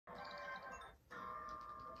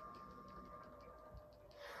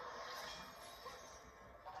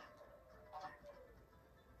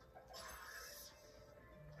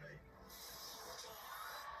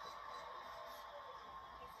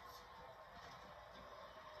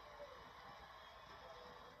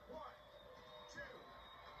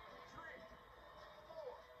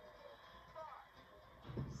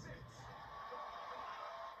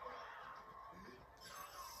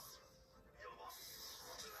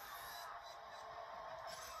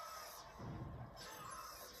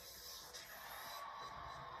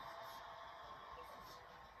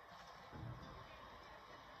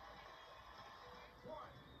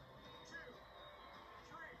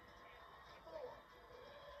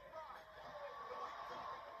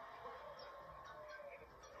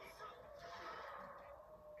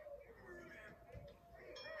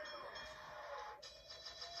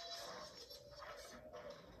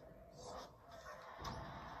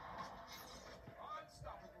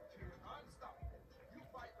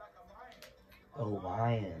A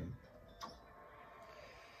lion.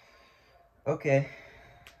 Okay.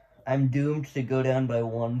 I'm doomed to go down by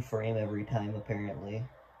 1 frame every time, apparently.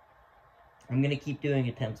 I'm gonna keep doing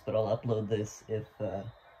attempts, but I'll upload this if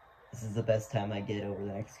this is the best time I get over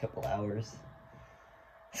the next couple hours.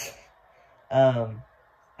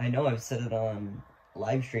 I know I've said it on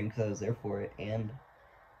live stream because I was there for it, and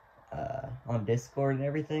on Discord and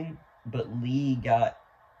everything, but Lee got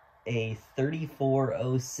a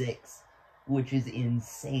 3406, which is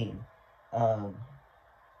insane. That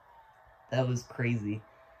was crazy.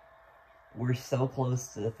 We're so close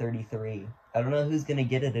to the 33. I don't know who's gonna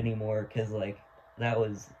get it anymore, because, like, that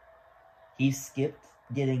was... He skipped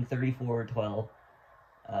getting 34 or 12.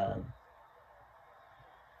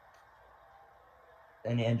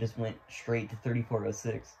 And just went straight to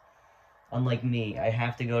 3406. Unlike me, I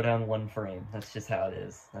have to go down 1 frame. That's just how it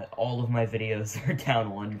is. All of my videos are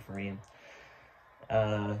down 1 frame.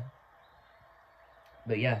 But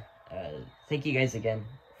yeah, thank you guys again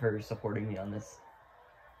for supporting me on this.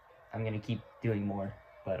 I'm gonna keep doing more,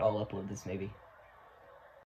 but I'll upload this maybe.